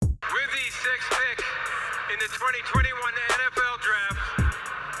sixth pick in the 2021 NFL Draft,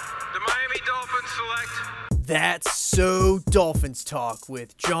 the Miami Dolphins select. That's So Dolphins Talk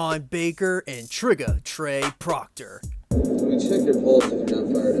with John Baker and Trigga Trey Proctor. Let me check your pulse if you're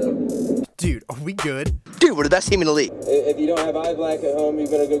not fired up. Dude, are we good? Dude, we're the best team in the league. If you don't have eye black at home, you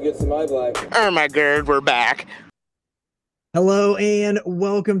better go get some eye black. Oh my god, we're back. Hello and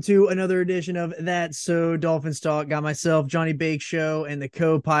welcome to another edition of That's So Dolphins Talk. Got myself, Johnny Bake Show, and the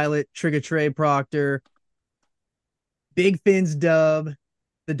co-pilot, Trigga Trey Proctor. Big Fins dub.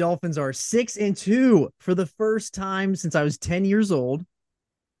 The Dolphins are 6-2 for the first time since I was 10 years old,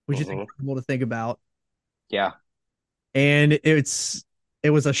 which is incredible to think about. Yeah. And it was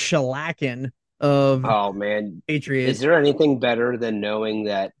a shellacking of Patriots. Is there anything better than knowing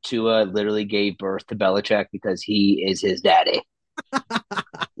that Tua literally gave birth to Belichick because he is his daddy?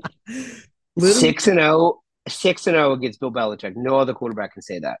 6-0 against Bill Belichick. No other quarterback can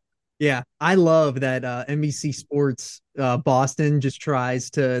say that. Yeah, I love that NBC Sports Boston try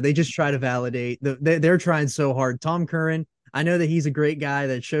to validate. They're trying so hard. Tom Curran, I know that he's a great guy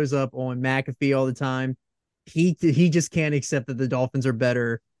that shows up on McAfee all the time. He just can't accept that the Dolphins are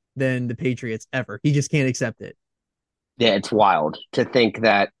better than the Patriots ever. He just can't accept it. Yeah, it's wild to think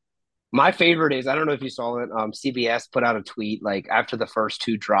that. My favorite is, I don't know if you saw it, CBS put out a tweet like after the first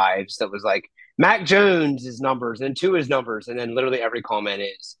two drives that was like Mac Jones' numbers and Tua's numbers, and then literally every comment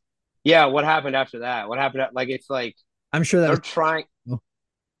is, yeah, what happened after that? What happened? Like, it's like, I'm sure they're trying.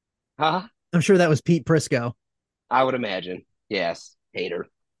 Huh? I'm sure that was Pete Prisco. I would imagine. Yes. Hater.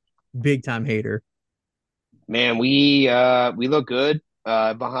 Big time hater. Man, we look good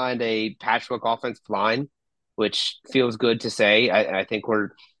behind a patchwork offensive line, which feels good to say. I think we're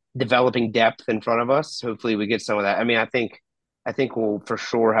developing depth in front of us. Hopefully we get some of that. I mean, I think we'll for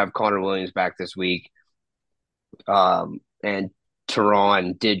sure have Connor Williams back this week. And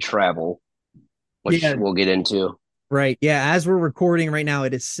Tehran did travel, which we'll get into. Right. Yeah. As we're recording right now,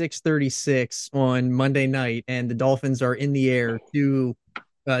 it is 6:36 on Monday night, and the Dolphins are in the air to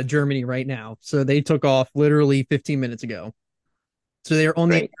Germany right now. So they took off literally 15 minutes ago. So they're on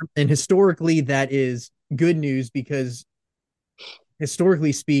the air, and historically, that is good news because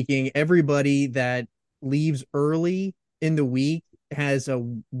historically speaking, everybody that leaves early in the week has a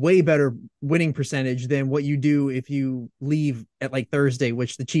way better winning percentage than what you do if you leave at like Thursday,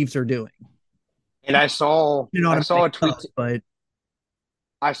 which the Chiefs are doing. And I saw a tweet, but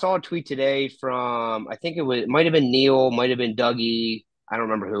I saw a tweet today from, I think it might have been Neil, might have been Dougie. I don't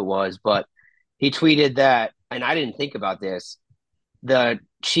remember who it was, but he tweeted that, and I didn't think about this. The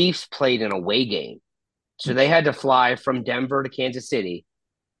Chiefs played an away game. So they had to fly from Denver to Kansas City,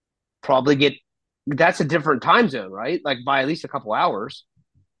 that's a different time zone, right? Like by at least a couple hours.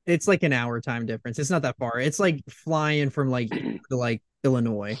 It's like an hour time difference. It's not that far. It's like flying from to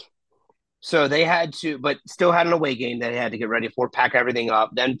Illinois. So they had to, but still had an away game that they had to get ready for, pack everything up,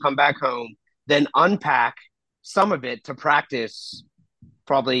 then come back home, then unpack some of it to practice.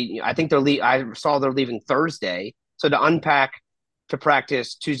 Probably, I think I saw they're leaving Thursday. So to unpack to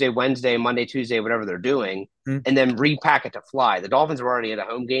practice Tuesday, Wednesday, Monday, Tuesday, whatever they're doing, and then repack it to fly. The Dolphins were already at a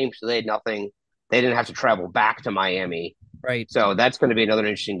home game, so they had nothing. They didn't have to travel back to Miami. Right. So that's going to be another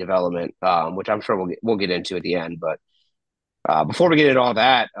interesting development, which I'm sure we'll get into at the end. But before we get into all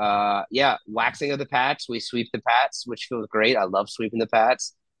that, waxing of the Pats. We sweep the Pats, which feels great. I love sweeping the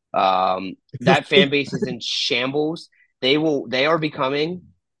Pats. That fan base is in shambles. They are becoming,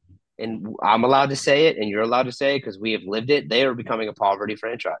 and I'm allowed to say it, and you're allowed to say it because we have lived it. They are becoming a poverty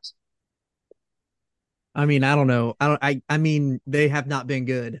franchise. I mean, I don't know. I mean, they have not been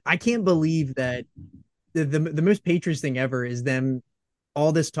good. I can't believe that the most Patriots thing ever is them,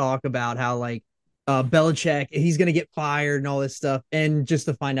 all this talk about how Belichick, he's going to get fired and all this stuff. And just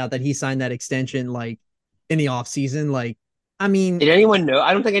to find out that he signed that extension, in the off season, I mean, did anyone know?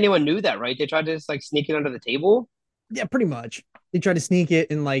 I don't think anyone knew that, right? They tried to just sneak it under the table. Yeah, pretty much. They tried to sneak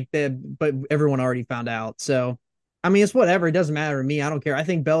it and but everyone already found out. So, I mean, it's whatever. It doesn't matter to me. I don't care. I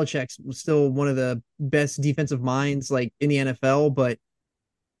think Belichick's still one of the best defensive minds in the NFL, but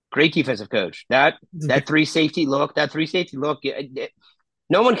great defensive coach. That three safety look,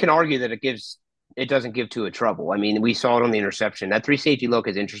 no one can argue that it doesn't give Tua trouble. I mean, we saw it on the interception. That three safety look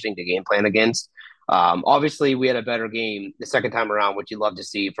is interesting to game plan against. Obviously, we had a better game the second time around, which you love to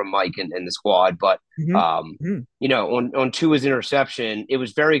see from Mike and the squad. But on Tua's interception, it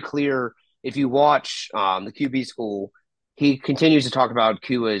was very clear. If you watch the QB school, he continues to talk about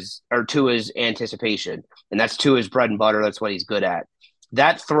Tua's anticipation, and that's Tua's bread and butter. That's what he's good at.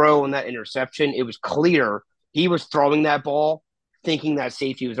 That throw and that interception, it was clear he was throwing that ball thinking that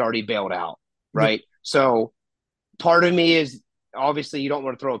safety was already bailed out, right? So part of me is obviously you don't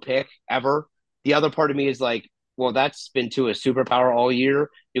want to throw a pick ever. The other part of me is like, well, that's been to a superpower all year.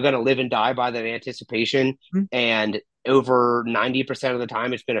 You're going to live and die by that anticipation. Mhm. And over 90% of the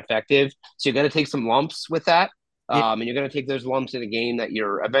time, it's been effective. So you're going to take some lumps with that. Yeah, And you're going to take those lumps in a game that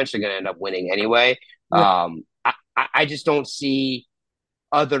you're eventually going to end up winning anyway. right. I just don't see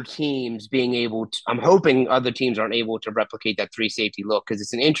other teams being able to. I'm hoping other teams aren't able to replicate that three safety look because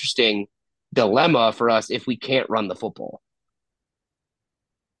it's an interesting dilemma for us if we can't run the football.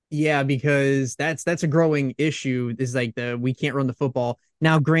 Yeah, because that's a growing issue is like we can't run the football.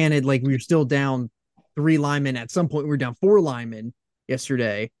 Now, granted, like we were still down 3 linemen. At some point, we were down 4 linemen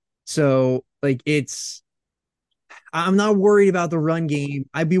yesterday. So like I'm not worried about the run game.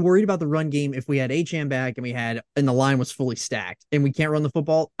 I'd be worried about the run game if we had Achane back and the line was fully stacked and we can't run the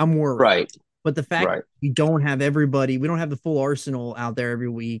football. I'm worried. Right. But the fact Right. we don't have everybody, we don't have the full arsenal out there every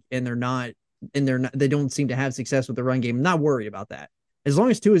week, and they don't seem to have success with the run game. I'm not worried about that. As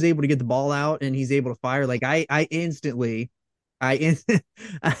long as Tua is able to get the ball out and he's able to fire, like I instantly, I in,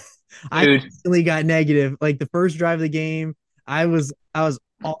 I Dude. instantly got negative. Like the first drive of the game, I was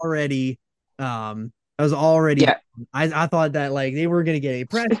already, I was already, Yeah. I thought that like they were gonna get a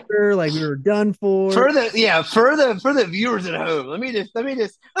pressure, like we were done for. For the viewers at home, let me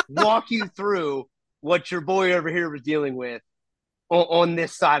just walk you through what your boy over here was dealing with on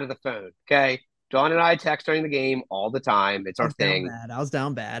this side of the phone. Okay. John and I text during the game all the time. It's I our was down thing. bad. I was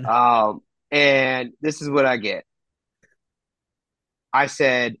down bad. And this is what I get. I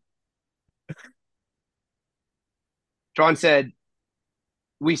said, John said,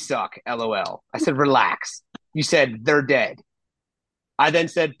 we suck, LOL. I said, relax. You said, they're dead. I then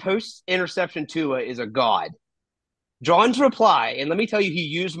said, post interception Tua is a god. John's reply, and let me tell you, he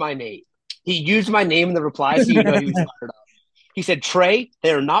used my name. He used my name in the reply so you know he was fired up. He said, Trey,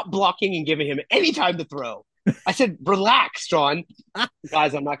 they are not blocking and giving him any time to throw. I said, relax, John.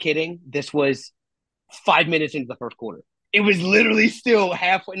 Guys, I'm not kidding. This was 5 minutes into the first quarter. It was literally still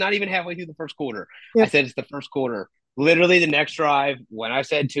halfway, not even halfway through the first quarter. Yep. I said, it's the first quarter. Literally the next drive, when I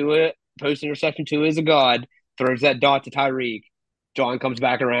said Tua, post interception Tua is a god, throws that dot to Tyreek, John comes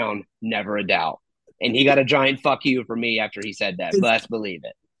back around, never a doubt. And he got a giant fuck you from me after he said that. Let's believe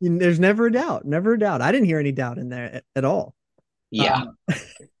it. There's never a doubt. Never a doubt. I didn't hear any doubt in there at all. Yeah.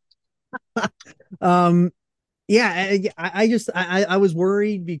 Yeah. I was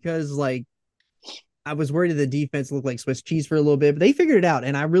worried because like I was worried that the defense looked like Swiss cheese for a little bit, but they figured it out.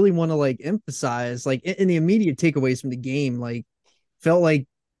 And I really want to like emphasize like in the immediate takeaways from the game, like felt like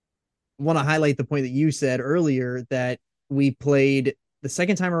want to highlight the point that you said earlier that we played the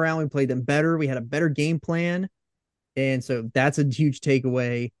second time around, we played them better. We had a better game plan. And so that's a huge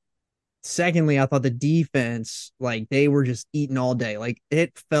takeaway. Secondly, I thought the defense, like they were just eating all day. Like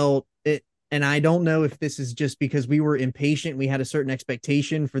it felt it. And I don't know if this is just because we were impatient. We had a certain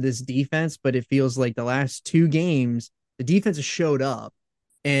expectation for this defense, but it feels like the last 2 games, the defense has showed up.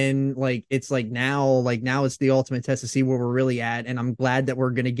 And it's like now it's the ultimate test to see where we're really at. And I'm glad that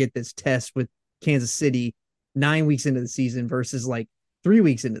we're going to get this test with Kansas City 9 weeks into the season versus like 3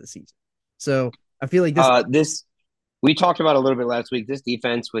 weeks into the season. So I feel like this we talked about a little bit last week. This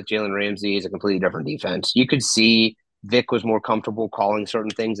defense with Jalen Ramsey is a completely different defense. You could see Vic was more comfortable calling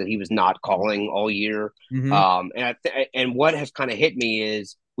certain things that he was not calling all year. And what has kind of hit me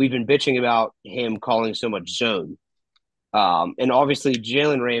is we've been bitching about him calling so much zone. And obviously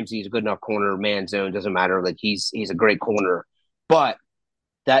Jalen Ramsey is a good enough corner, man zone, doesn't matter. Like he's a great corner. But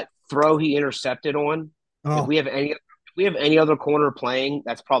that throw he intercepted on, if we have any other corner playing,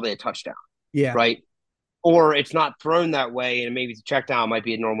 that's probably a touchdown. Yeah. Right. Or it's not thrown that way, and maybe the check down might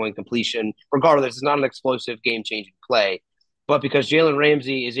be a normal incompletion. Regardless, it's not an explosive, game-changing play. But because Jalen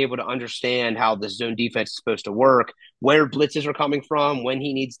Ramsey is able to understand how the zone defense is supposed to work, where blitzes are coming from, when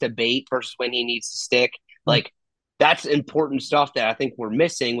he needs to bait versus when he needs to stick, like that's important stuff that I think we're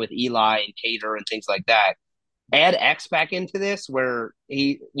missing with Eli and Cater and things like that. Add X back into this where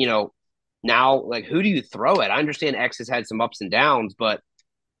he, now, like, who do you throw at? I understand X has had some ups and downs, but,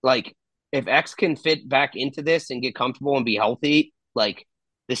 like, if X can fit back into this and get comfortable and be healthy, like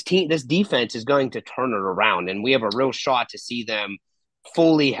this defense is going to turn it around, and we have a real shot to see them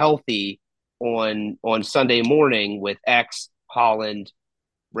fully healthy on Sunday morning with X, Holland,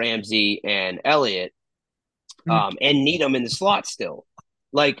 Ramsey, and Elliott, and Needham in the slot still.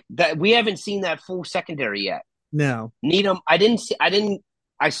 Like that, we haven't seen that full secondary yet. No, Needham,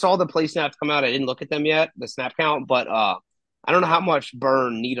 I saw the play snaps come out. I didn't look at them yet, the snap count, but I don't know how much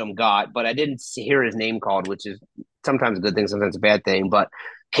burn Needham got, but I didn't hear his name called, which is sometimes a good thing, sometimes a bad thing. But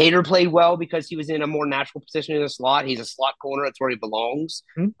Cater played well because he was in a more natural position in the slot. He's a slot corner. That's where he belongs.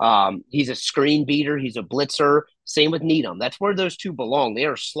 Mhm. He's a screen beater. He's a blitzer. Same with Needham. That's where those two belong. They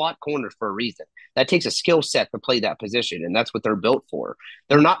are slot corners for a reason. That takes a skill set to play that position, and that's what they're built for.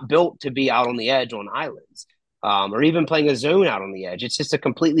 They're not built to be out on the edge on islands or even playing a zone out on the edge. It's just a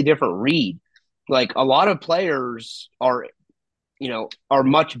completely different read. Like a lot of players are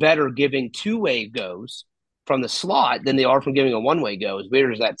much better giving two-way goes from the slot than they are from giving a one-way go. As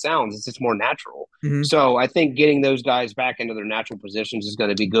weird as that sounds, it's just more natural. Mhm. So I think getting those guys back into their natural positions is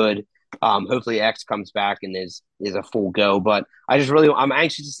going to be good. Hopefully X comes back and is a full go. But I'm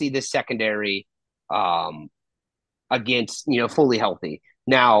anxious to see this secondary against fully healthy.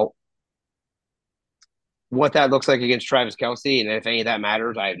 Now, what that looks like against Travis Kelce, and if any of that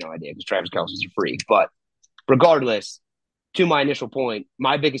matters, I have no idea because Travis Kelce's a freak. But regardless, to my initial point,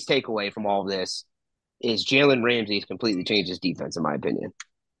 my biggest takeaway from all of this is Jalen Ramsey has completely changed his defense, in my opinion.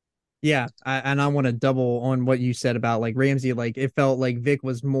 Yeah, and I want to double on what you said about like Ramsey. Like it felt like Vic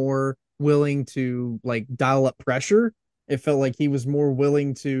was more willing to like dial up pressure. It felt like he was more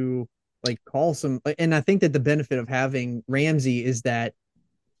willing to like call some. And I think that the benefit of having Ramsey is that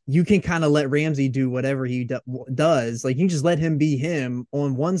you can kind of let Ramsey do whatever he does. Like you just let him be him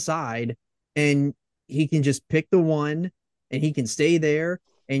on one side, and he can just pick the one, and he can stay there,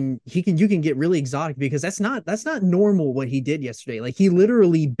 and you can get really exotic because that's not normal what he did yesterday. Like he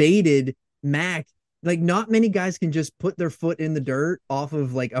literally baited Mac. Like not many guys can just put their foot in the dirt off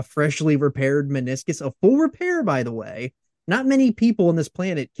of like a freshly repaired meniscus, a full repair, by the way. Not many people on this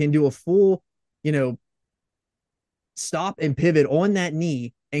planet can do a full, stop and pivot on that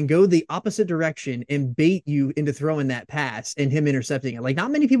knee and go the opposite direction and bait you into throwing that pass and him intercepting it. Like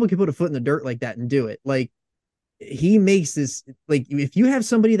not many people can put a foot in the dirt like that and do it. Like he makes this, like if you have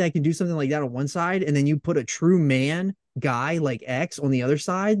somebody that can do something like that on one side and then you put a true man guy like X on the other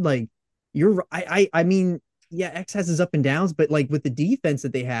side, like I mean, yeah, X has his up and downs, but like with the defense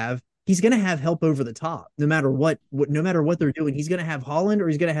that they have, he's going to have help over the top no matter what no matter what they're doing. He's going to have Holland or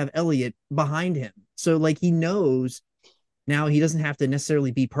he's going to have Elliott behind him. So like he knows now he doesn't have to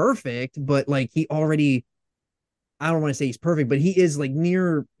necessarily be perfect, but like he already, I don't want to say he's perfect, but he is like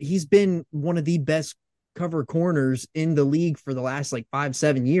he's been one of the best cover corners in the league for the last like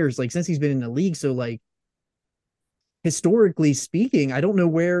 5-7 years, like since he's been in the league. So like historically speaking, I don't know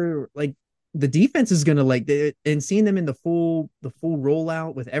where like the defense is gonna like and seeing them in the full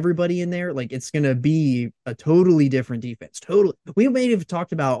rollout with everybody in there, like it's gonna be a totally different defense. Totally, we may have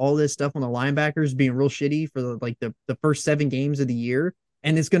talked about all this stuff on the linebackers being real shitty for the first 7 games of the year,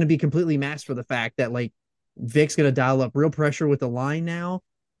 and it's gonna be completely masked for the fact that like Vic's gonna dial up real pressure with the line now,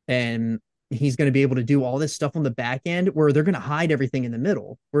 and he's gonna be able to do all this stuff on the back end where they're gonna hide everything in the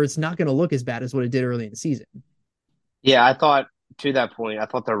middle, where it's not gonna look as bad as what it did early in the season. Yeah, I thought to that point, I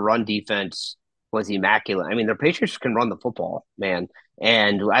thought their run defense was immaculate. I mean, their Patriots can run the football, man,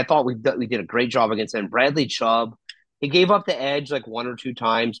 and I thought we did a great job against them. Bradley Chubb, he gave up the edge like 1 or 2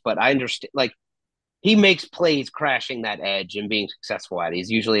 times, but I understand like he makes plays crashing that edge and being successful at it. He's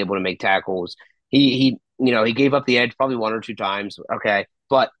usually able to make tackles. He gave up the edge probably 1 or 2 times. Okay,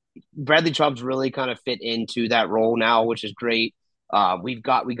 but Bradley Chubb's really kind of fit into that role now, which is great. We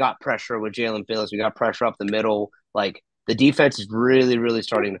got pressure with Jalen Phillips. We got pressure up the middle. Like the defense is really, really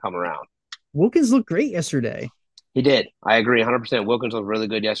starting to come around. Wilkins looked great yesterday. He did. I agree 100%. Wilkins looked really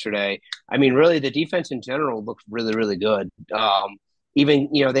good yesterday. I mean, really, the defense in general looked really, really good. Even,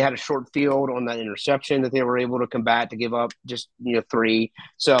 they had a short field on that interception that they were able to combat to give up just, 3.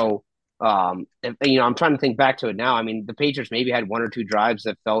 So, I'm trying to think back to it now. I mean, the Patriots maybe had 1 or 2 drives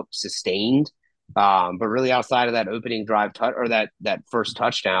that felt sustained. But really outside of that opening drive or that first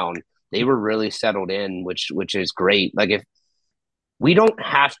touchdown, they were really settled in, which is great. Like if we don't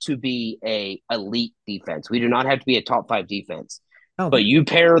have to be a elite defense, we do not have to be a top 5 defense. But you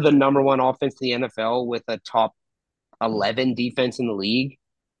pair the number 1 offense in the NFL with a top 11 defense in the league,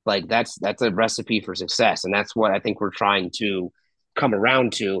 like that's a recipe for success, and that's what I think we're trying to come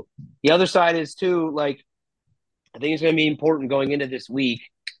around to. The other side is too, like I think it's going to be important going into this week.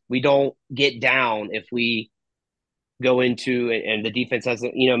 We don't get down if we go into and the defense has,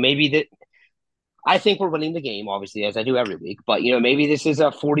 maybe that. I think we're winning the game, obviously, as I do every week. But, maybe this is a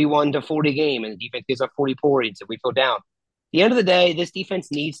 41-40 game and the defense gives up 40 points and we feel down. At the end of the day, this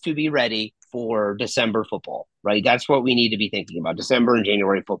defense needs to be ready for December football, right? That's what we need to be thinking about, December and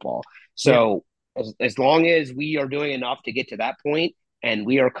January football. So as long as we are doing enough to get to that point and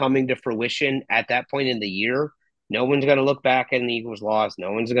we are coming to fruition at that point in the year, no one's going to look back at an Eagles loss.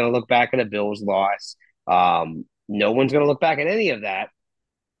 No one's going to look back at a Bills loss. No one's going to look back at any of that.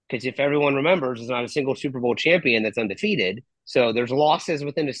 Because if everyone remembers, there's not a single Super Bowl champion that's undefeated. So there's losses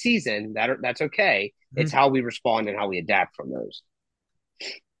within a season that's okay. It's Mhm. how we respond and how we adapt from those.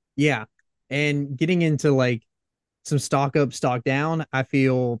 Yeah. And getting into like some stock up, stock down, I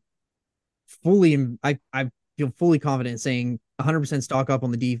feel I feel fully confident saying 100% stock up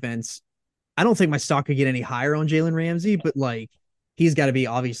on the defense. I don't think my stock could get any higher on Jalen Ramsey, but like he's got to be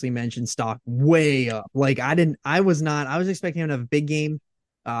obviously mentioned stock way up. Like I was not, I was expecting him to have a big game.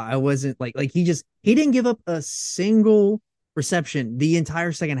 I wasn't like he didn't give up a single reception the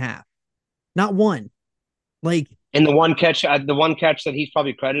entire second half, not one. Like And the one catch that he's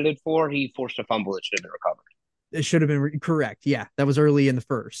probably credited for, he forced a fumble that should have been recovered. it should have been correct. Yeah, that was early in the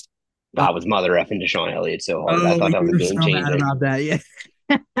first. Uh, God was mother effing Deshaun Elliott so hard. I oh, thought that was you a were game so mad changer. about that.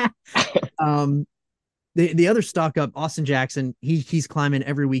 Yeah. um, the other stock up, Austin Jackson, he's climbing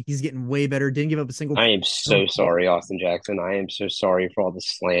every week. He's getting way better. Didn't give up a single. I am so sorry, Austin Jackson. I am so sorry for all the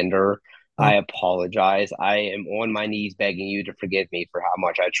slander. Uh, I apologize. I am on my knees begging you to forgive me for how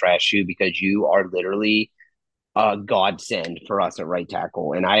much I trash you because you are literally a godsend for us at right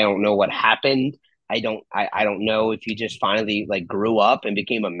tackle. And I don't know what happened. I don't know if you just finally like grew up and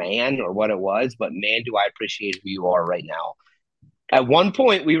became a man or what it was, but man, do I appreciate who you are right now. At one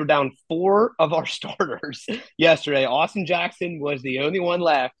point, we were down four of our starters yesterday. Austin Jackson was the only one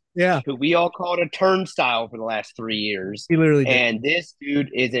left yeah, who we all called a turnstile for the last 3 years. he literally did. And this dude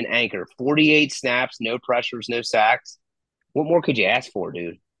is an anchor. 48 snaps, no pressures, no sacks. What more could you ask for,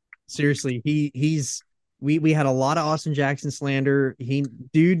 dude? Seriously, he's we had a lot of Austin Jackson slander. He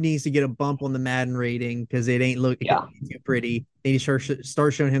dude needs to get a bump on the Madden rating because it ain't Yeah. too pretty. They need to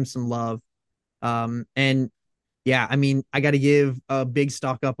start showing him some love. And yeah, I mean, I got to give a big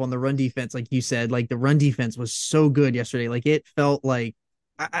stock up on the run defense, like you said. Like the run defense was so good yesterday. Like it felt like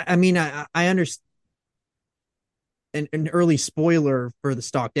I mean, I understand. An early spoiler for the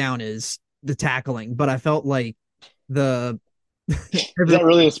stock down is the tackling, but I felt like the Is that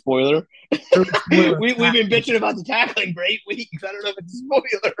really a spoiler? early spoiler We've been bitching about the tackling for 8 weeks. I don't know if it's a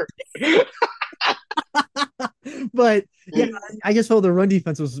spoiler. but yeah, I just felt the run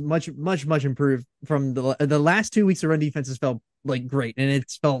defense was much improved from the last 2 weeks. The run defenses felt like great, and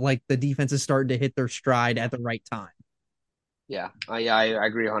it's felt like the defense is starting to hit their stride at the right time. Yeah, I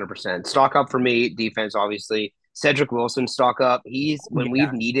agree 100%. Stock up for me, defense, obviously. Cedric Wilson, stock up. When Yeah,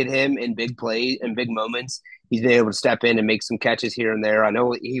 we've needed him in big plays and big moments, he's been able to step in and make some catches here and there. I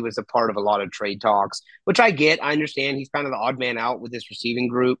know he was a part of a lot of trade talks, which I get. I understand he's kind of the odd man out with this receiving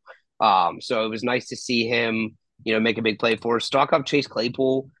group. So it was nice to see him, make a big play for us. Stock up Chase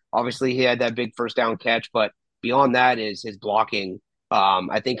Claypool. Obviously, he had that big first down catch, but beyond that is his blocking.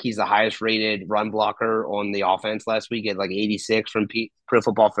 I think he's the highest rated run blocker on the offense last week at like 86 from Pro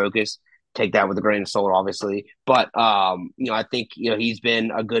Football Focus. Take that with a grain of salt, obviously. But, I think, he's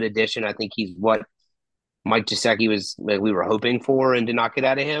been a good addition. I think he's what Mike Gesicki was like, we were hoping for and did not get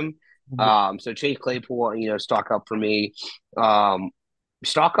out of him. So Chase Claypool, stock up for me.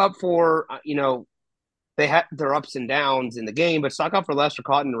 Stock up for, they had their ups and downs in the game, but stock up for Lester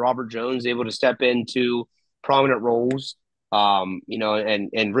Cotton and Robert Jones, able to step into prominent roles.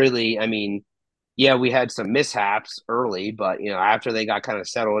 And really, I mean, yeah, we had some mishaps early, but after they got kind of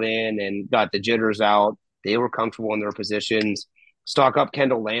settled in and got the jitters out, they were comfortable in their positions. Stock up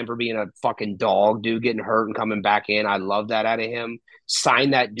Kendall Lamb for being a fucking dog, dude, getting hurt and coming back in. I love that out of him.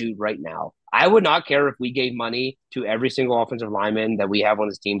 Sign that dude right now. I would not care if we gave money to every single offensive lineman that we have on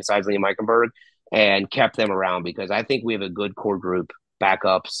this team besides Liam Eichenberg and kept them around because I think we have a good core group,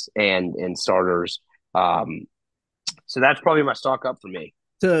 backups and starters. So that's probably my stock up for me.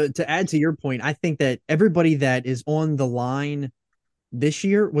 To add to your point, I think that everybody that is on the line this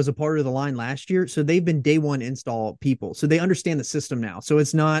year was a part of the line last year, so they've been day one install people, so they understand the system now. So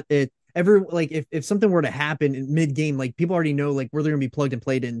it's not it ever like if something were to happen in mid game, like people already know like where they're gonna be plugged and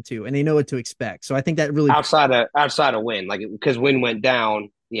played into, and they know what to expect. So I think that really outside of Win, like because Win went down,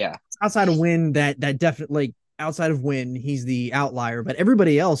 yeah. Outside of Win, that definitely like outside of Win, he's the outlier, but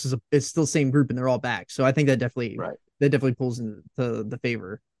everybody else is still the same group and they're all back. So I think that definitely right. That definitely pulls into the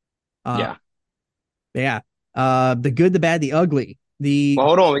favor. Yeah. Yeah. The good, the bad, the ugly. Well,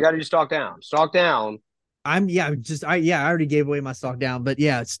 hold on, we got to do stock down. Stock down. I already gave away my stock down, but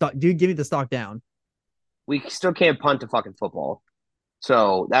yeah, dude, give me the stock down. We still can't punt to fucking football,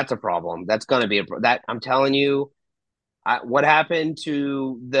 so that's a problem. That's gonna be that. I'm telling you, what happened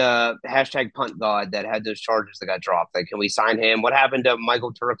to the hashtag punt god that had those charges that got dropped? Like, can we sign him? What happened to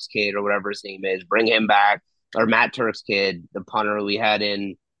Michael Turk's kid or whatever his name is? Bring him back, or Matt Turk's kid, the punter we had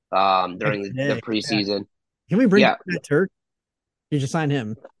in during the preseason. Yeah. Can we bring Matt Turk? You just sign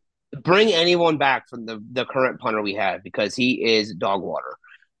him. Bring anyone back from the current punter we have because he is dog water.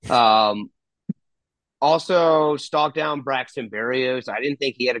 Also, stalk down Braxton Berrios. I didn't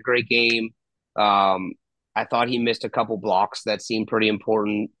think he had a great game. I thought he missed a couple blocks that seemed pretty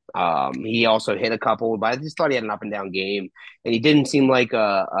important. He also hit a couple, but I just thought he had an up and down game, and he didn't seem like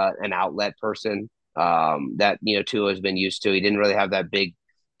an outlet person that Tua has been used to. He didn't really have that big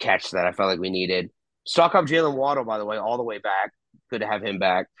catch that I felt like we needed. Stock up Jalen Waddle, by the way, all the way back. Good to have him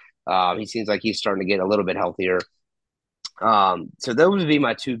back. He seems like he's starting to get a little bit healthier. So those would be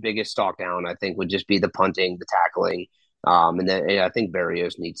my two biggest stock down. I think would just be the punting, the tackling, and then I think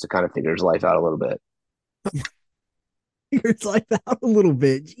Barrios needs to kind of figure his life out a little bit. It's like that a little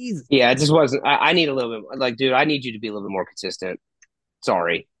bit. Jesus. Yeah, it just wasn't. I need a little bit. Like, dude, I need you to be a little bit more consistent.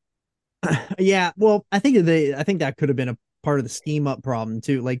 Sorry. Yeah, well, I think that could have been a part of the scheme up problem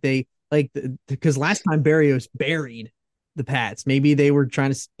too. Because last time Barrios buried the Pats, maybe they were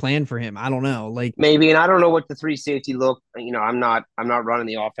trying to plan for him. I don't know. Like Maybe, and I don't know what the three safety look. I'm not running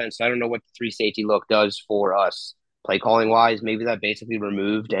the offense. So I don't know what the three safety look does for us play calling wise. Maybe that basically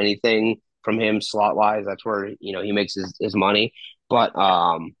removed anything from him slot wise. That's where he makes his money. But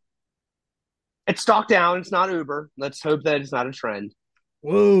it's stock down. It's not Uber. Let's hope that it's not a trend.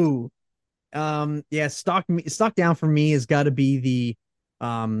 whoa. Yeah, stock down for me has got to be the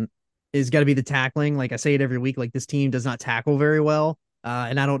tackling. Like I say it every week, like this team does not tackle very well.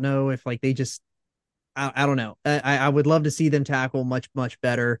 And I don't know if like they just I don't know. I would love to see them tackle much, much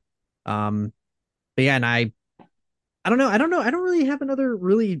better. But yeah, and I don't know. I don't know. I don't really have another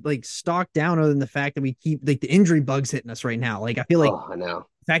really like stock down other than the fact that we keep like the injury bugs hitting us right now. Like I feel like I know.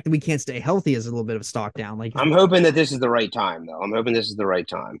 the fact that we can't stay healthy is a little bit of a stock down. Like I'm hoping that this is the right time, though. I'm hoping this is the right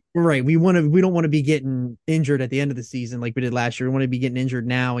time. right, we don't want to be getting injured at the end of the season like we did last year. We want to be getting injured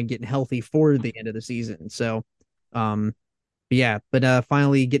now and getting healthy for the end of the season. So, but yeah, but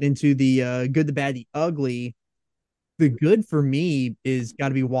finally get into the good, the bad, the ugly. The good for me is got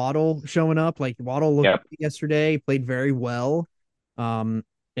to be Waddle showing up. Like Waddle looked Yep. yesterday, played very well, and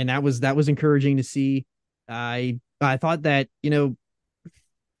that was encouraging to see. I thought that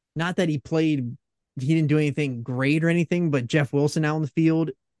not that he didn't do anything great or anything, but Jeff Wilson out in the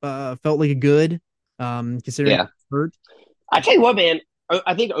field felt like a good, considering Yeah. hurt. I tell you what, man.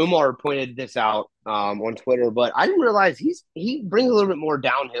 I think Omar pointed this out on Twitter, but I didn't realize he brings a little bit more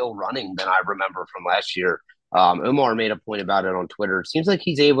downhill running than I remember from last year. Omar made a point about it on Twitter. It seems like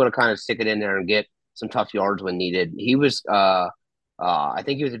he's able to kind of stick it in there and get some tough yards when needed. He was, I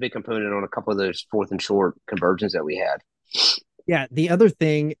think he was a big component on a couple of those fourth and short conversions that we had. Yeah, the other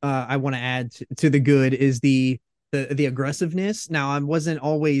thing I want to add to the good is the aggressiveness. Now, I wasn't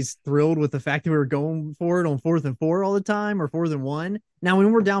always thrilled with the fact that we were going for it on 4th and 4 all the time or 4th and 1. Now,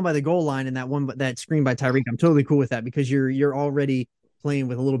 when we're down by the goal line and that screen by Tyreek, I'm totally cool with that because you're already playing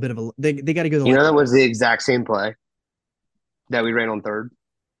with a little bit of a they got to go. That was the exact same play that we ran on third.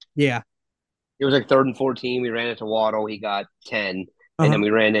 Yeah, It was like 3rd and 14. We ran it to Waddle. He got 10. And then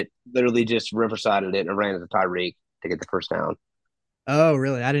we ran it, literally just riversided it and ran it to Tyreek to get the first down. Oh,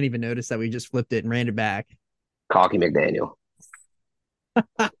 really? I didn't even notice that we just flipped it and ran it back. Cocky McDaniel.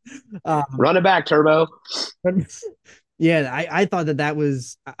 Um, Run it back, Turbo. yeah, I thought that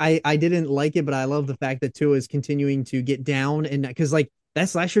was I didn't like it, but I love the fact that Tua is continuing to get down and because like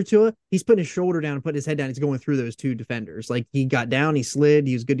that's last year Tua, he's putting his shoulder down and putting his head down. He's going through those two defenders. Like he got down, he slid,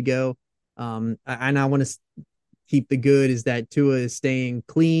 he was good to go. And I want to keep the good is that Tua is staying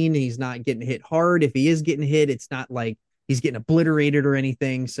clean. He's not getting hit hard. If he is getting hit, it's not like he's getting obliterated or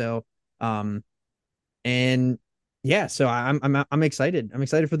anything. So, and yeah, so I'm excited. I'm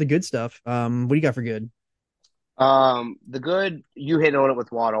excited for the good stuff. What do you got for good? The good, you hit on it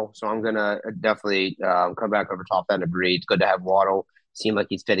with Waddle, so I'm gonna definitely come back over top that and agree. It's good to have Waddle. Seem like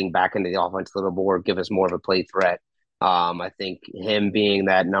he's fitting back into the offense a little more, give us more of a play threat. I think him being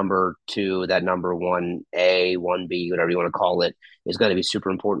that number 2, that number 1A, 1B, whatever you want to call it, is going to be super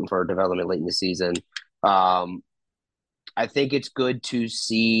important for our development late in the season. I think it's good to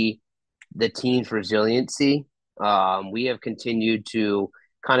see the team's resiliency. We have continued to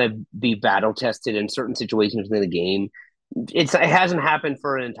kind of be battle tested in certain situations within the game. It hasn't happened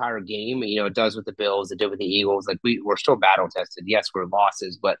for an entire game. It does with the Bills, it did with the Eagles. Like we're still battle tested. Yes, we're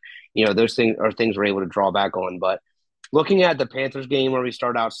losses, but those things are things we're able to draw back on. But looking at the Panthers game where we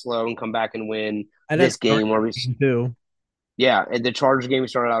start out slow and come back and win, this game where we too. Yeah, and the Chargers game we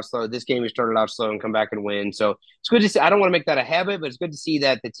started out slow. This game we started out slow and come back and win. So it's good to see. I don't want to make that a habit, but it's good to see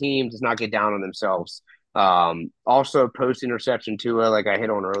that the team does not get down on themselves. Also, post interception Tua, like I hit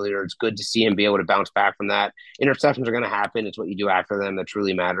on earlier, it's good to see him be able to bounce back from that. Interceptions are going to happen. It's what you do after them that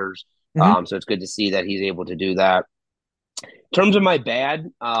truly matters. So it's good to see that he's able to do that. In terms of my bad,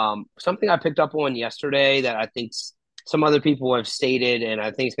 something I picked up on yesterday that I think some other people have stated, and I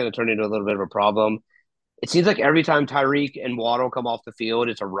think it's going to turn into a little bit of a problem. it seems like every time Tyreek and Waddle come off the field,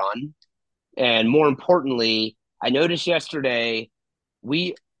 it's a run. And more importantly, I noticed yesterday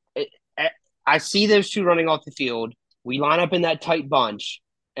we I see those two running off the field. We line up in that tight bunch,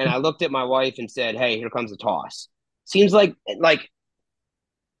 and I looked at my wife and said, "Hey, here comes the toss." Seems like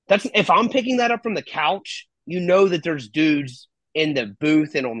that's if I'm picking that up from the couch, you know that there's dudes in the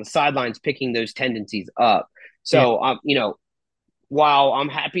booth and on the sidelines picking those tendencies up. Yeah. So, while I'm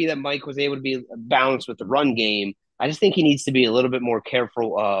happy that Mike was able to be balanced with the run game, I just think he needs to be a little bit more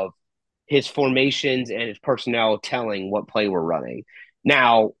careful of his formations and his personnel telling what play we're running.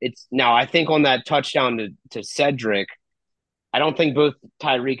 Now I think on that touchdown to Cedric, I don't think both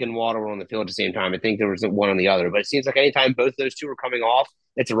Tyreek and Waddle were on the field at the same time. I think there was one on the other, but it seems like anytime both those two are coming off,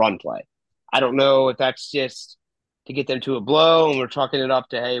 it's a run play. I don't know if that's just to get them to a blow and we're chalking it up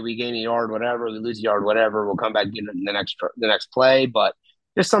to, hey, we gain a yard, whatever, we lose a yard, whatever, we'll come back and get it in the next play. But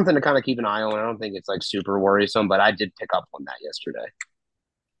just something to kind of keep an eye on. I don't think it's like super worrisome, but I did pick up on that yesterday.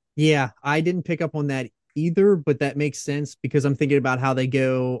 Yeah, I didn't pick up on that either, but that makes sense because I'm thinking about how they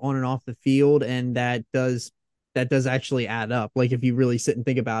go on and off the field, and that does actually add up. Like if you really sit and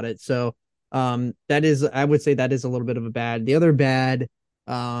think about it. So that is, I would say that is a little bit of a bad. The other bad,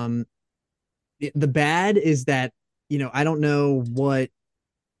 the bad is that, I don't know what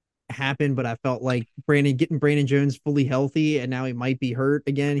happened, but I felt like getting Brandon Jones fully healthy, and now he might be hurt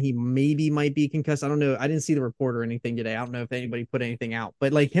again. He might be concussed. I don't know. I didn't see the report or anything today. I don't know if anybody put anything out,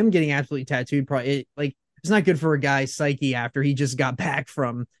 but like him getting absolutely tattooed, probably it's not good for a guy's psyche after he just got back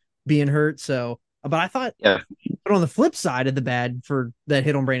from being hurt. So, but I thought, Yeah. but on the flip side of the bad for that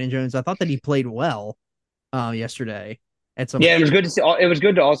hit on Brandon Jones, I thought that he played well yesterday at some. Yeah, it was good to see. It was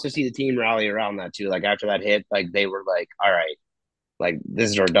good to also see the team rally around that too. Like after that hit, like they were like, "All right, like this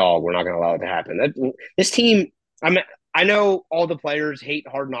is our dog. We're not going to allow it to happen." This team, I know all the players hate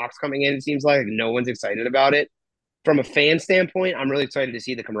Hard Knocks coming in. It seems like no one's excited about it. From a fan standpoint, I'm really excited to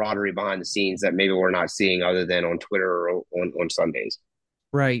see the camaraderie behind the scenes that maybe we're not seeing other than on Twitter or on Sundays.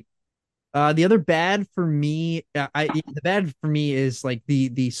 Right. The other bad for me, the bad for me is like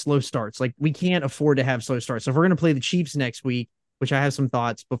the slow starts. Like we can't afford to have slow starts. So if we're gonna play the Chiefs next week, which I have some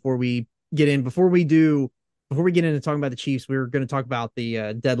thoughts before we get in, before we get into talking about the Chiefs, we're going to talk about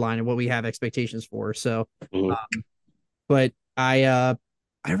the deadline and what we have expectations for. So, Mhm. but I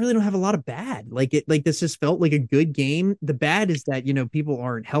really don't have a lot of bad. Like this just felt like a good game. The bad is that people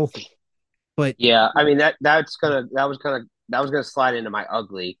aren't healthy. But Yeah, I mean that was gonna slide into my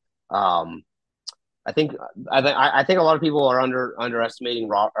ugly. Um, I think a lot of people are underestimating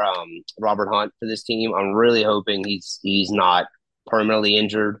Robert Hunt for this team. I'm really hoping he's not permanently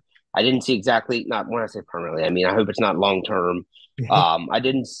injured. I didn't see exactly not when I say permanently. I mean I hope it's not long term. I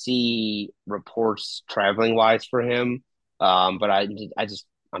didn't see reports traveling wise for him, but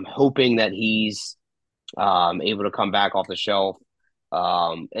I'm hoping that he's able to come back off the shelf.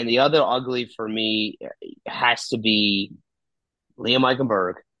 And the other ugly for me has to be Liam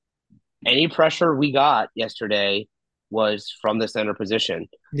Eichenberg. Any pressure we got yesterday was from the center position.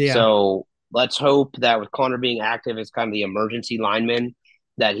 yeah, So let's hope that with Connor being active as kind of the emergency lineman,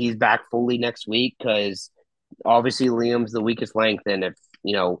 that he's back fully next week because obviously Liam's the weakest length. And if,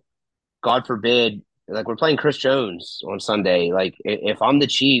 God forbid, like we're playing Chris Jones on Sunday, like if I'm the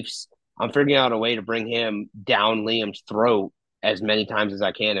Chiefs, I'm figuring out a way to bring him down Liam's throat as many times as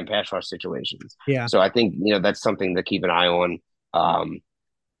I can in pass rush situations. yeah, So I think, that's something to keep an eye on.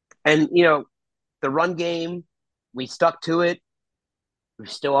 And the run game, we stuck to it. It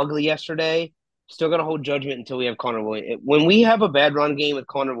was still ugly yesterday. Still going to hold judgment until we have Connor Williams. When we have a bad run game with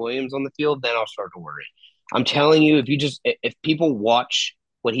Connor Williams on the field, then I'll start to worry. I'm telling you, if people watch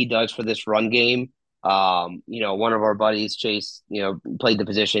what he does for this run game, one of our buddies, Chase, played the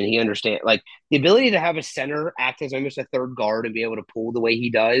position. He understands like the ability to have a center act as almost a third guard and be able to pull the way he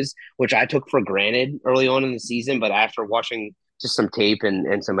does, which I took for granted early on in the season. But after watching just some tape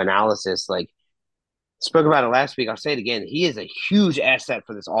and some analysis, like spoke about it last week. I'll say it again. He is a huge asset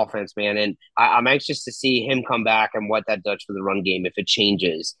for this offense, man. And I'm anxious to see him come back and what that does for the run game if it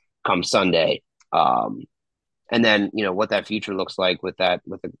changes come Sunday. And then, what that future looks like with the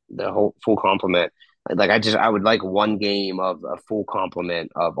whole full complement. Like I would like one game of a full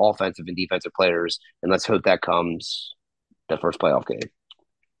complement of offensive and defensive players. And let's hope that comes the first playoff game.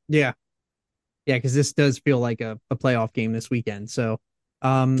 yeah, yeah. Because this does feel like a playoff game this weekend. So,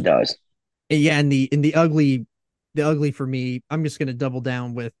 It does. yeah, and the ugly for me, I'm just gonna double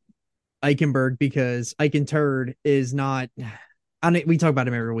down with Eichenberg because Eichen Turd is not. We talk about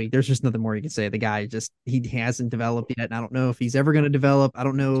him every week. There's just nothing more you can say. The guy he hasn't developed yet, and I don't know if he's ever going to develop. I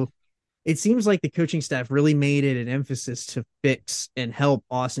don't know. It seems like the coaching staff really made it an emphasis to fix and help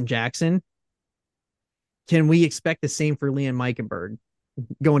Austin Jackson, can we expect the same for Liam Meikenberg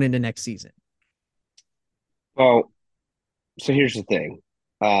going into next season? Well, so here's the thing.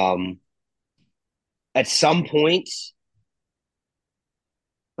 At some point,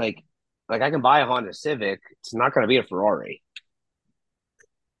 like I can buy a Honda Civic. It's not going to be a Ferrari.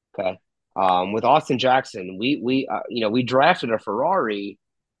 Okay. With Austin Jackson, we drafted a Ferrari.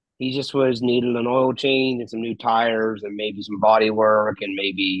 He just was needed an oil change and some new tires and maybe some body work and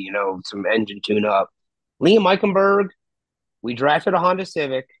maybe some engine tune up. Liam Meikenberg, we drafted a Honda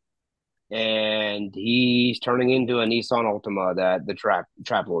Civic, and he's turning into a Nissan Altima that the trap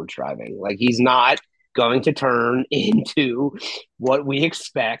lord's driving. Like, he's not going to turn into what we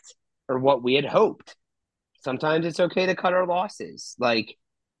expect or what we had hoped. Sometimes it's okay to cut our losses. Like,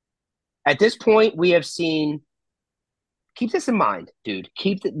 at this point, we have seen. Keep this in mind, dude.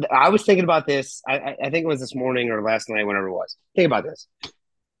 I was thinking about this. I think it was this morning or last night, whenever it was. Think about this: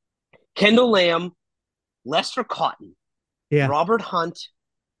 Kendall Lamb, Lester Cotton, Robert Hunt,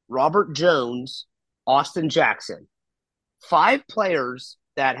 Robert Jones, Austin Jackson. 5 players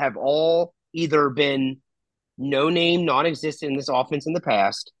that have all either been no name, non-existent in this offense in the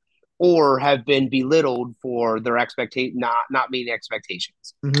past, or have been belittled for their not meeting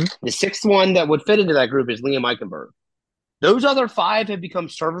expectations. Mm-hmm. The 6th one that would fit into that group is Liam Meikenberg. Those other 5 have become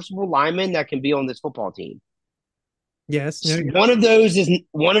serviceable linemen that can be on this football team. Yes. One of those is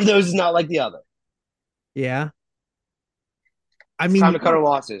not like the other. Yeah. I It's mean, time to cut our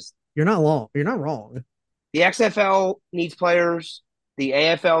losses. You're not wrong. You're not wrong. The XFL needs players. The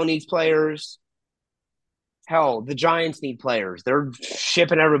AFL needs players. Hell, the Giants need players. They're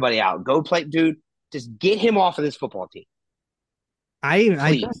shipping everybody out. Go play, dude. Just get him off of this football team.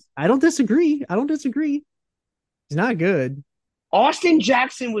 I don't disagree. He's not good. Austin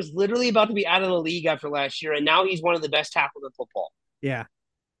Jackson was literally about to be out of the league after last year, and now he's one of the best tackles in football. Yeah.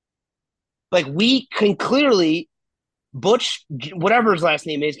 Like, we can clearly, Butch, whatever his last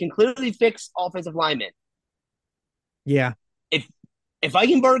name is, can clearly fix offensive linemen. Yeah. If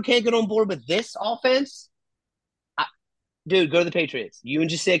Eichenberg can't get on board with this offense, dude, go to the Patriots. You and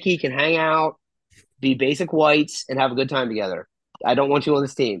Jasicki can hang out, be basic whites, and have a good time together. I don't want you on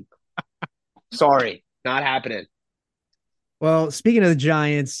this team. Sorry, not happening. Well, speaking of the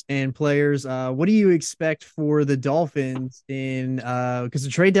Giants and players, what do you expect for the Dolphins because the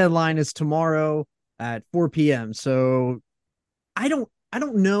trade deadline is tomorrow at 4 p.m. So I don't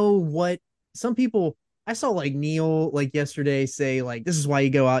know what some people. I saw like Neil like yesterday say like this is why you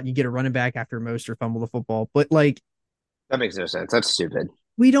go out and you get a running back after Mostert fumble the football, but like that makes no sense. That's stupid.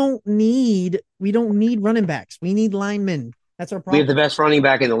 We don't need running backs. We need linemen. That's our problem. We have the best running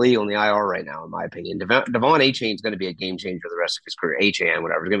back in the league on the IR right now, in my opinion. Devon Achane is going to be a game changer the rest of his career. Achane,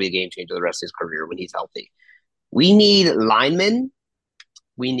 whatever, is going to be a game changer the rest of his career when he's healthy. We need linemen.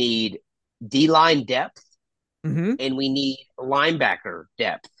 We need D-line depth. Mm-hmm. And we need linebacker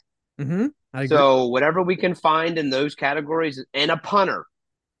depth. Mm-hmm. So whatever we can find in those categories, and a punter,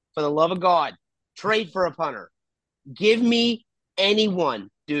 for the love of God, trade for a punter. Give me anyone,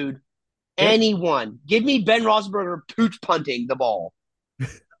 dude. Anyone. Give me Ben Roethlisberger pooch punting the ball.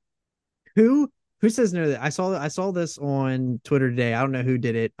 Who says no to that? I saw this on Twitter today. I don't know who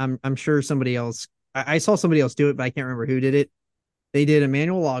did it. I'm sure somebody else. I saw somebody else do it, but I can't remember who did it. They did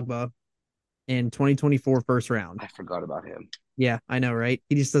Emmanuel Ogbah in 2024 first round. I forgot about him. Yeah, I know, right?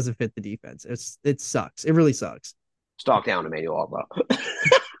 He just doesn't fit the defense. It sucks. It really sucks. Stock down Emmanuel Ogbah.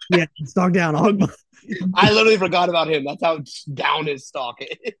 Yeah, stock down Ogbah. I literally forgot about him. That's how down his stock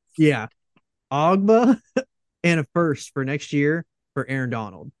is. Yeah. Ogbah and a first for next year for Aaron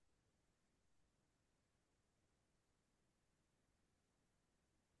Donald.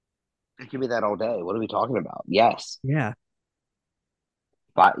 Give me that all day. What are we talking about? Yes. Yeah.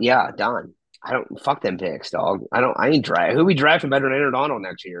 But yeah, done. I don't fuck them picks, dog. I ain't draft. Who we drafting better than Aaron Donald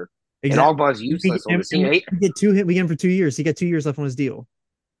next year? Exactly. And Ogbah's useless on the team. We get him for 2 years. He got 2 years left on his deal.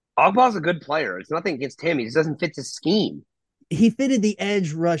 Ogbah's a good player. It's nothing against him. He just doesn't fit the scheme. He fitted the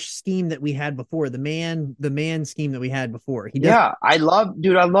edge rush scheme that we had before, the man scheme that we had before. I love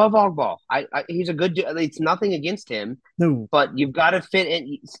Ogbah. He's a good dude. It's nothing against him. No, but you've got to fit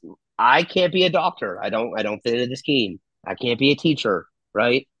in. I can't be a doctor. I don't fit into the scheme. I can't be a teacher,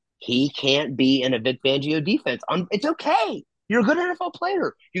 right? He can't be in a Vic Fangio defense. It's okay. You're a good NFL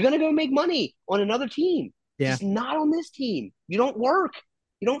player. You're gonna go make money on another team. Yeah, just not on this team. You don't work.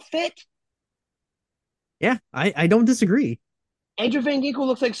 You don't fit. Yeah, I don't disagree. Andrew Van Ginkel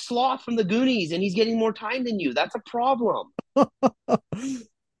looks like Sloth from the Goonies, and he's getting more time than you. That's a problem.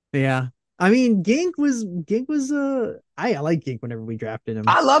 Yeah. I mean, Gink was I like Gink whenever we drafted him.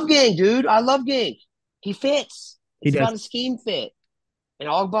 I love Gink, dude. I love Gink. He fits. It's got a scheme fit. And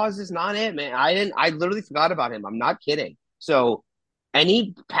Ogbaz is not it, man. I literally forgot about him. I'm not kidding. So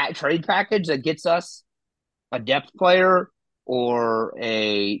any trade package that gets us a depth player or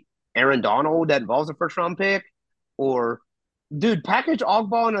a Aaron Donald that involves a first round pick, or dude, package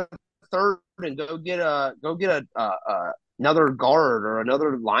Ogba in a third and go get another guard or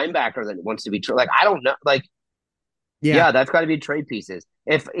another linebacker that wants to be like I don't know, like Yeah. yeah, that's got to be trade pieces.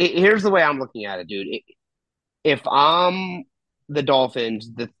 Here's the way I'm looking at it, dude. If I'm the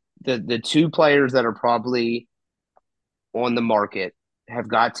Dolphins, the two players that are probably on the market have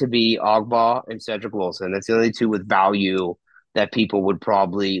got to be Ogba and Cedric Wilson. That's the only two with value that people would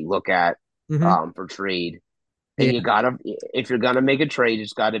probably look at Hmm. for trade. And Yeah. you gotta, if you're gonna make a trade,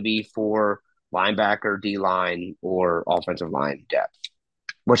 it's got to be for linebacker, D line, or offensive line depth.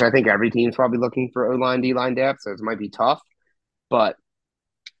 Which I think every team's probably looking for O line, D line depth, so it might be tough. But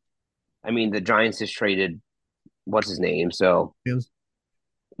I mean, the Giants just traded what's his name, so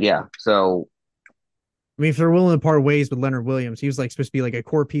yeah. So I mean, if they're willing to part ways with Leonard Williams, he was like supposed to be like a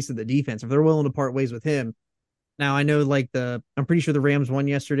core piece of the defense. If they're willing to part ways with him, now I know like I'm pretty sure the Rams won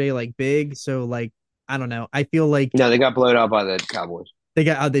yesterday, like big. So like, I don't know. I feel like no, they got blown out by the Cowboys. they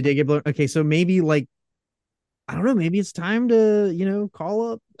did get blown. Okay, so maybe like I don't know. Maybe it's time to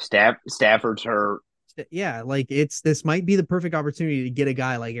call up. Stafford's hurt. Yeah, like this might be the perfect opportunity to get a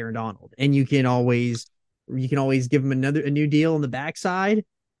guy like Aaron Donald, and you can always give him a new deal on the backside.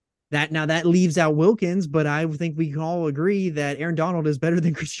 That leaves out Wilkins, but I think we can all agree that Aaron Donald is better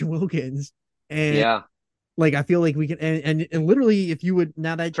than Christian Wilkins. And Yeah. like I feel like we can and literally if you would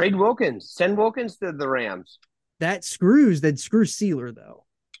now that Trade Wilkins. Send Wilkins to the Rams. that screws Sealer though.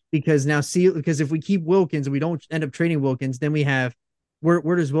 Because because if we keep Wilkins and we don't end up trading Wilkins, then we have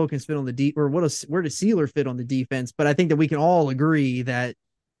where does Wilkins fit on the deep or where does Sealer fit on the defense? But I think that we can all agree that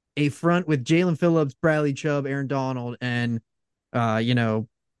a front with Jalen Phillips, Bradley Chubb, Aaron Donald, and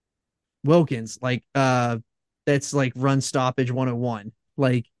Wilkins, like that's like run stoppage 101.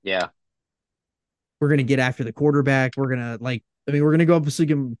 Like Yeah. we're gonna get after the quarterback. We're gonna we're gonna go up with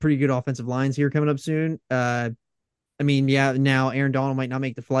some pretty good offensive lines here coming up soon. I mean, yeah, now Aaron Donald might not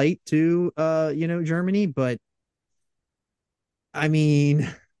make the flight to Germany, but I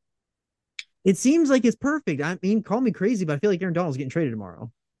mean it seems like it's perfect. I mean, call me crazy, but I feel like Aaron Donald's getting traded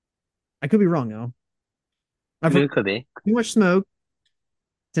tomorrow. I could be wrong though. I've heard It could be. too much smoke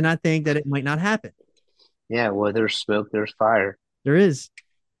to not think that it might not happen. Yeah, well, there's smoke, there's fire. There is.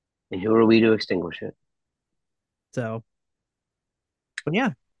 And who are we to extinguish it? So, but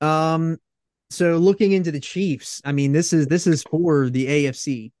yeah. So looking into the Chiefs, I mean, this is for the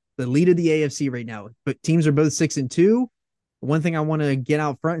AFC, the lead of the AFC right now. But teams are both 6-2. One thing I want to get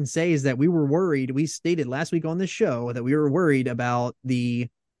out front and say is that we were worried. We stated last week on this show that we were worried about the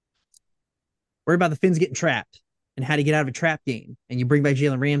Finns getting trapped and how to get out of a trap game. And you bring back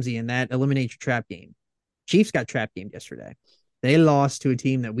Jalen Ramsey, and that eliminates your trap game. Chiefs got trap gamed yesterday. They lost to a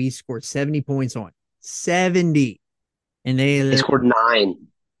team that we scored 70 points on. 70. And they scored 9.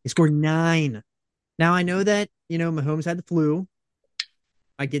 They scored 9. Now I know that, Mahomes had the flu.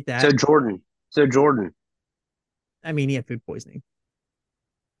 I get that. So Jordan. I mean, he had food poisoning.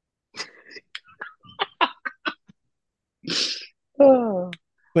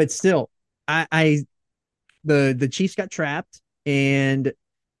 But still, the Chiefs got trapped, and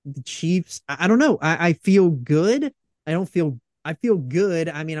the Chiefs, I don't know. I feel good. I feel good.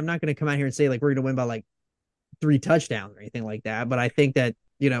 I mean, I'm not going to come out here and say like we're going to win by like 3 touchdowns or anything like that, but I think that,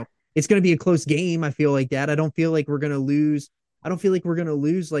 it's going to be a close game. I feel like that. I don't feel like we're going to lose. I don't feel like we're going to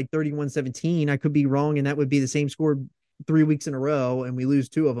lose like 31-17. I could be wrong, and that would be the same score 3 weeks in a row, and we lose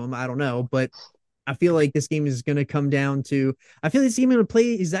 2 of them. I don't know, but I feel like this game is going to come down to. I feel this game is going to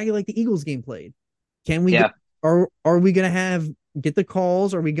play exactly like the Eagles game played. Can we? Yeah. Are we going to get the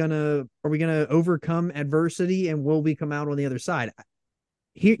calls? Are we gonna overcome adversity, and will we come out on the other side?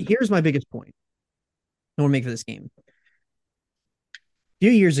 Here's my biggest point I want to make for this game. A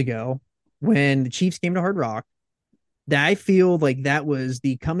few years ago, when the Chiefs came to Hard Rock, that I feel like that was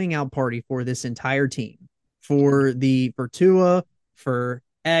the coming out party for this entire team. For Tua, for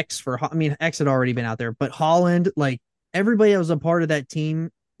X, X had already been out there, but Holland, like everybody that was a part of that team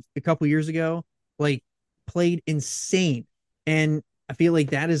a couple years ago, like played insane. And I feel like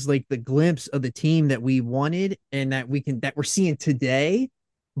that is like the glimpse of the team that we wanted and that we're seeing today.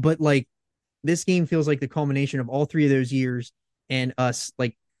 But like this game feels like the culmination of all 3 of those years and us.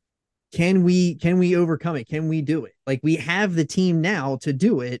 Like, can we overcome it? Can we do it? Like, we have the team now to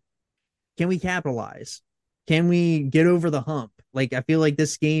do it. Can we capitalize? Can we get over the hump? Like, I feel like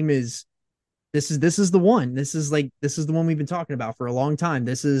this game is the one. This is the one we've been talking about for a long time.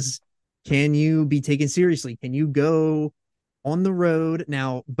 Can you be taken seriously? Can you go on the road.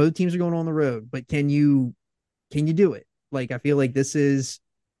 Now, both teams are going on the road, but can you do it? Like, I feel like this is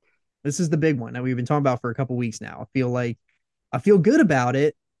the big one that we've been talking about for a couple weeks now. I feel good about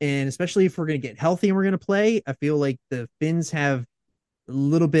it, and especially if we're going to get healthy and we're going to play, I feel like the Finns have a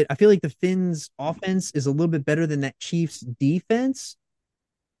little bit. I feel like the Finns offense is a little bit better than that Chiefs defense,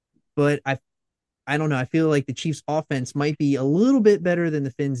 but I don't know. I feel like the Chiefs offense might be a little bit better than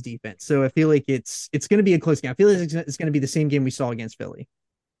the Finns defense. So I feel like it's going to be a close game. I feel like it's going to be the same game we saw against Philly.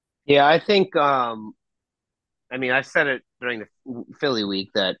 Yeah, I think I mean, I said it during the Philly week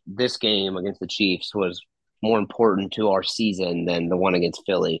that this game against the Chiefs was more important to our season than the one against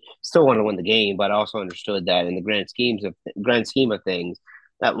Philly. Still want to win the game, but I also understood that in the grand scheme of things,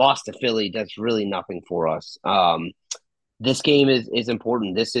 that loss to Philly does really nothing for us. This game is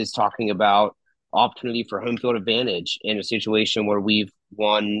important. This is talking about opportunity for home field advantage in a situation where we've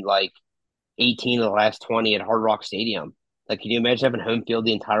won like 18 of the last 20 at Hard Rock Stadium. Like, can you imagine having home field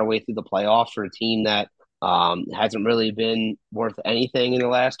the entire way through the playoffs for a team that hasn't really been worth anything in the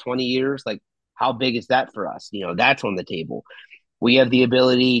last 20 years? Like, how big is that for us? You know, that's on the table. We have the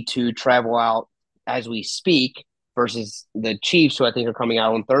ability to travel out as we speak versus the Chiefs, who I think are coming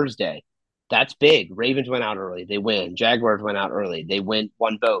out on Thursday. That's big. Ravens went out early. They win. Jaguars went out early. They won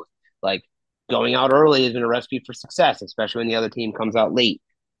both. Like, going out early has been a recipe for success, especially when the other team comes out late.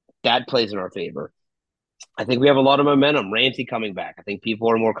 That plays in our favor. I think we have a lot of momentum. Ramsey coming back. I think people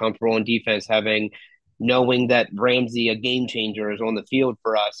are more comfortable in defense knowing that Ramsey, a game changer, is on the field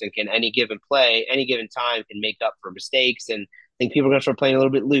for us and can any given play, any given time can make up for mistakes. And I think people are going to start playing a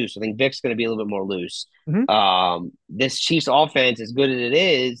little bit loose. I think Vic's going to be a little bit more loose. Mm-hmm. This Chiefs offense, as good as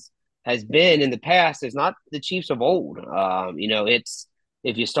it has been in the past, is not the Chiefs of old. It's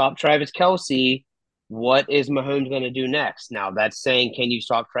if you stop Travis Kelce, what is Mahomes going to do next? Now, that's saying, can you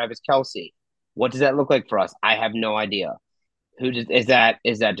stop Travis Kelce? What does that look like for us? I have no idea. Is that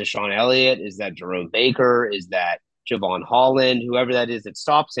Deshaun Elliott? Is that Jerome Baker? Is that Javon Holland? Whoever that is that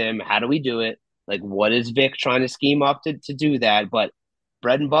stops him, how do we do it? Like, what is Vic trying to scheme up to do that? But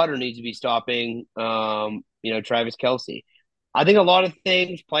bread and butter needs to be stopping, Travis Kelce. I think a lot of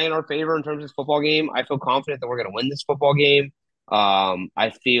things play in our favor in terms of this football game. I feel confident that we're going to win this football game.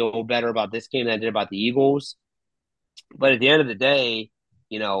 I feel better about this game than I did about the Eagles. But at the end of the day,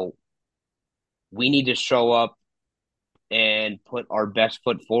 we need to show up and put our best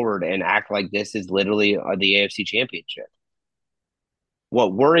foot forward and act like this is literally the AFC Championship.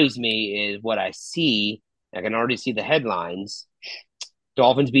 What worries me is what I see. I can already see the headlines.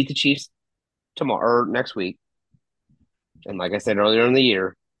 Dolphins beat the Chiefs tomorrow or next week. And like I said earlier in the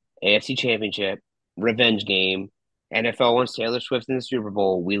year, AFC Championship, revenge game. NFL wants Taylor Swift in the Super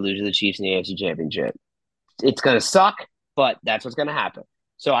Bowl. We lose to the Chiefs in the AFC Championship. It's going to suck, but that's what's going to happen.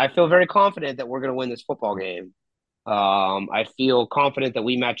 So I feel very confident that we're going to win this football game. I feel confident that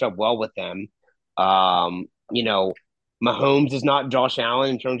we match up well with them. Mahomes is not Josh Allen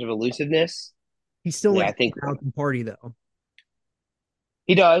in terms of elusiveness. He's still I think out the party though.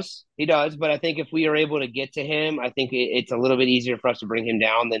 He does, but I think if we are able to get to him, I think it's a little bit easier for us to bring him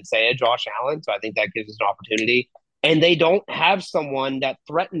down than say a Josh Allen. So I think that gives us an opportunity. And they don't have someone that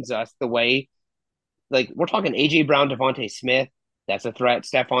threatens us the way, like we're talking AJ Brown, Devontae Smith. That's a threat.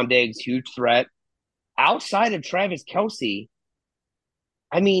 Stephon Diggs, huge threat. Outside of Travis Kelce,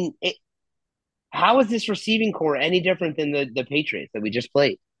 I mean, how is this receiving core any different than the Patriots that we just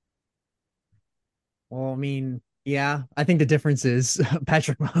played? Well, I mean, yeah, I think the difference is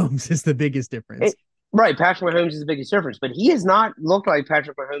Patrick Mahomes is the biggest difference. Right, Patrick Mahomes is the biggest difference, but he has not looked like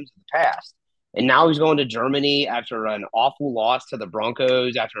Patrick Mahomes in the past. And now he's going to Germany after an awful loss to the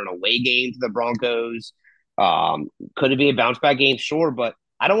Broncos, after an away game to the Broncos. Could it be a bounce back game? Sure, but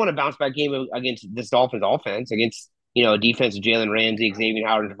I don't want a bounce back game against this Dolphins offense, against a defense of Jalen Ramsey, Xavier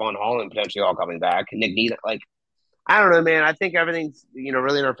Howard, and Javon Holland potentially all coming back. Nick Needham, I don't know, man. I think everything's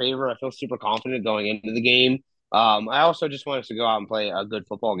really in our favor. I feel super confident going into the game. I also just want us to go out and play a good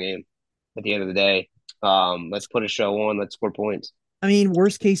football game at the end of the day. Let's put a show on. Let's score points. I mean,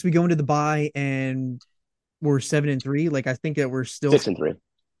 worst case, we go into the bye and we're 7-3. Like, I think that we're still 6-3.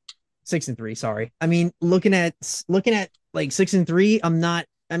 6-3. Sorry. I mean, looking at like 6-3, I'm not.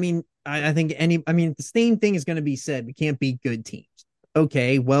 I mean, I think the same thing is going to be said. We can't beat good teams.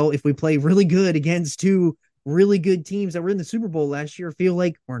 Okay, well, if we play really good against two really good teams that were in the Super Bowl last year, I feel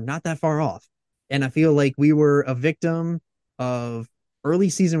like we're not that far off. And I feel like we were a victim of early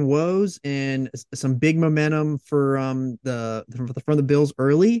season woes and some big momentum from the Bills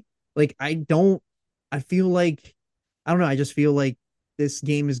early. Like, I feel like, I don't know. I just feel like this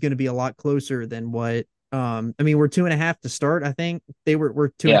game is going to be a lot closer than what, I mean, we're 2.5 to start. I think we're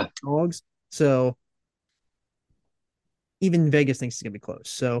 2.5 dogs. So even Vegas thinks it's gonna be close.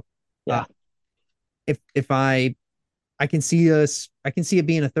 So uh, Yeah. if I can see it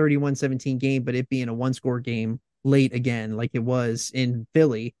being a 31-17 game, but it being a one score game late again, like it was in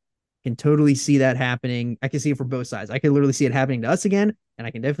Philly. Can totally see that happening. I can see it for both sides. I can literally see it happening to us again, and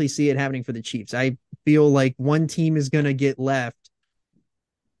I can definitely see it happening for the Chiefs. I feel like one team is gonna get left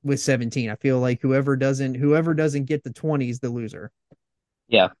with 17. I feel like whoever doesn't get the 20 is the loser.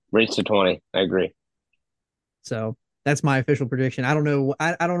 Yeah. Race to 20. I agree. So that's my official prediction. I don't know.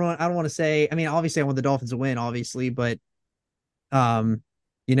 I don't know. I don't want to say. I mean, obviously, I want the Dolphins to win, obviously, but um,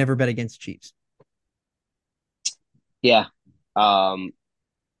 you never bet against the Chiefs. Yeah. Um,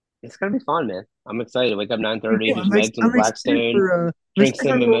 it's gonna be fun, man. I'm excited. Wake up 9:30, do I'm, some eggs in the I'm excited Blackstone, for drink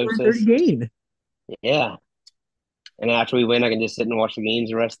some a little 9:30 mimosas. game. Yeah. And after we win, I can just sit and watch the games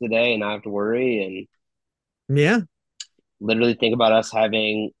the rest of the day and not have to worry and Yeah, literally think about us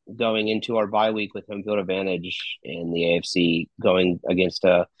having going into our bye week with home field advantage in the AFC, going against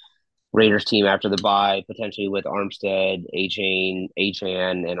a Raiders team after the bye, potentially with Armstead, Achan,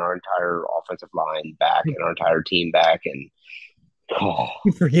 and our entire offensive line back and our entire team back. And oh,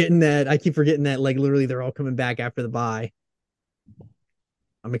 keep forgetting that. I keep forgetting that. Like literally, they're all coming back after the bye.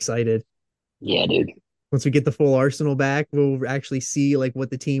 I'm excited. yeah, dude. Once we get the full arsenal back, we'll actually see like what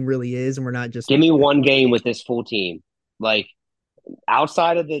the team really is, and we're not just Give me one game with this full team. Like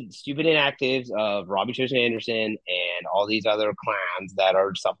outside of the stupid inactives of Robbie Chosen Anderson and all these other clowns that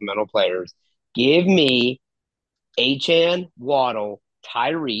are supplemental players, give me Achan, Waddle,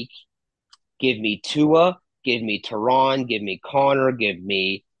 Tyreek, give me Tua, give me Tehran, give me Connor, give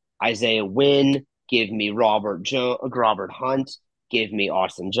me Isaiah Wynn, give me Robert Hunt, give me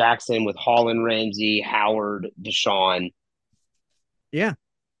Austin Jackson with Holland, Ramsey, Howard, Deshaun. yeah.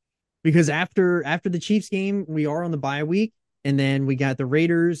 Because after the Chiefs game, we are on the bye week, and then we got the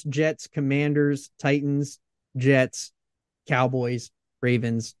Raiders, Jets, Commanders, Titans, Jets, Cowboys,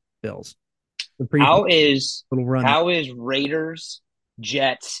 Ravens, Bills. The pretty How is little run. how is Raiders,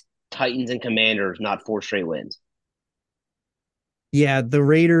 Jets, Titans, and Commanders not 4 straight wins? Yeah, the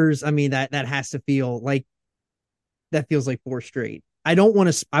Raiders. I mean that has to feel like that feels like four straight. I don't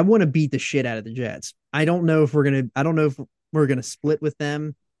want to. I want to beat the shit out of the Jets. I don't know if we're gonna. I don't know if we're gonna split with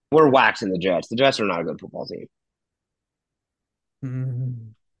them. We're waxing the Jets. The Jets are not a good football team.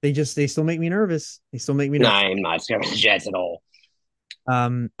 They still make me nervous. They still make me No, nervous. I'm not scared of the Jets at all.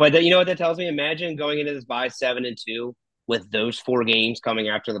 Um, But you know what that tells me? Imagine going into this bye 7-2 with those 4 games coming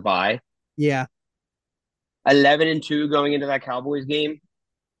after the bye. yeah, 11-2 going into that Cowboys game.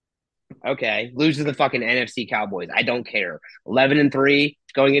 Okay, lose to the fucking NFC Cowboys. I don't care. 11-3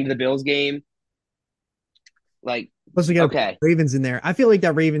 going into the Bills game. Like, plus we got okay, Ravens in there. I feel like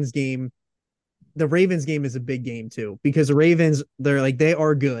that Ravens game. The Ravens game is a big game too because the Ravens they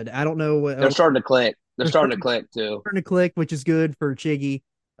are good. I don't know what they're starting to click. They're they're starting to click too. starting to click, which is good for Chiggy.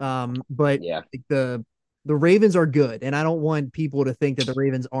 But Yeah, the Ravens are good, and I don't want people to think that the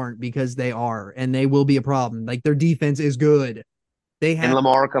Ravens aren't because they are, and they will be a problem. Like their defense is good. They and have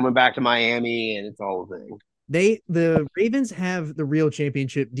Lamar coming back to Miami, and it's all a thing. the Ravens have the real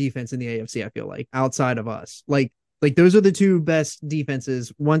championship defense in the AFC. I feel like outside of us, like those are the two best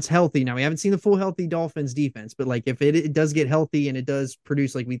defenses once healthy. Now we haven't seen the full healthy Dolphins defense, but like if it does get healthy and it does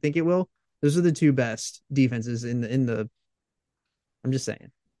produce like we think it will, those are the two best defenses in the. I'm just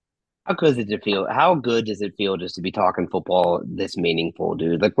saying. How good does it feel? How good does it feel just to be talking football this meaningful,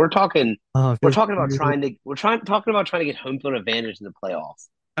 dude? Like Oh, it we're feels talking about good. talking about trying to get home field advantage in the playoffs.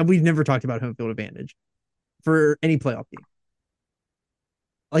 And we've never talked about home field advantage for any playoff game.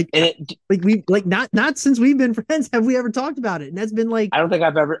 Like, And it, we like not since we've been friends have we ever talked about it. And that's been like I don't think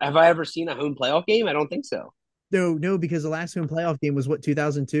have I ever seen a home playoff game? I don't think so. no, because the last home playoff game was what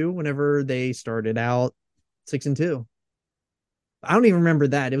 2002, whenever they started out 6-2. I don't even remember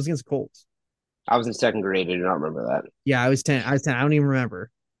that. It was against the Colts. I was in second grade. I do not remember that. Yeah, I was 10. I was 10. I don't even remember.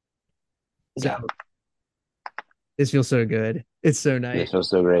 So Yeah, this feels so good. It's so this nice. was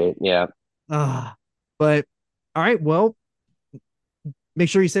so great. Yeah, But all right, well, make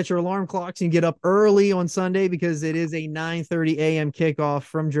sure you set your alarm clocks and get up early on Sunday because it is a 9:30 a.m. kickoff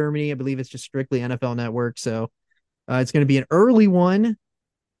from Germany. I believe it's just strictly NFL Network, so it's going to be an early one,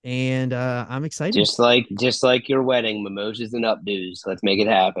 and I'm excited. just like your wedding, mimosas and updos. Let's make it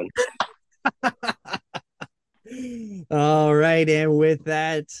happen. All right, and with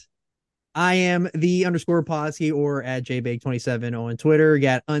that, I am the underscore Posky or at jbake27 on Twitter.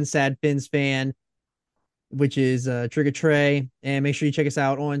 Got Unsad Fins fan, which is Trigger Trey. And make sure you check us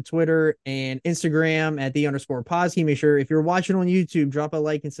out on Twitter and Instagram at the underscore Posky. Make sure if you're watching on YouTube, drop a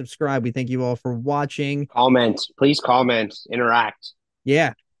like and subscribe. We thank you all for watching. Comment, please comment, interact.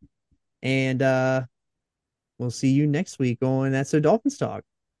 Yeah. And we'll see you next week on That's So Dolphins Talk.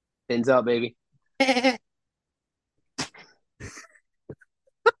 Fins up, baby.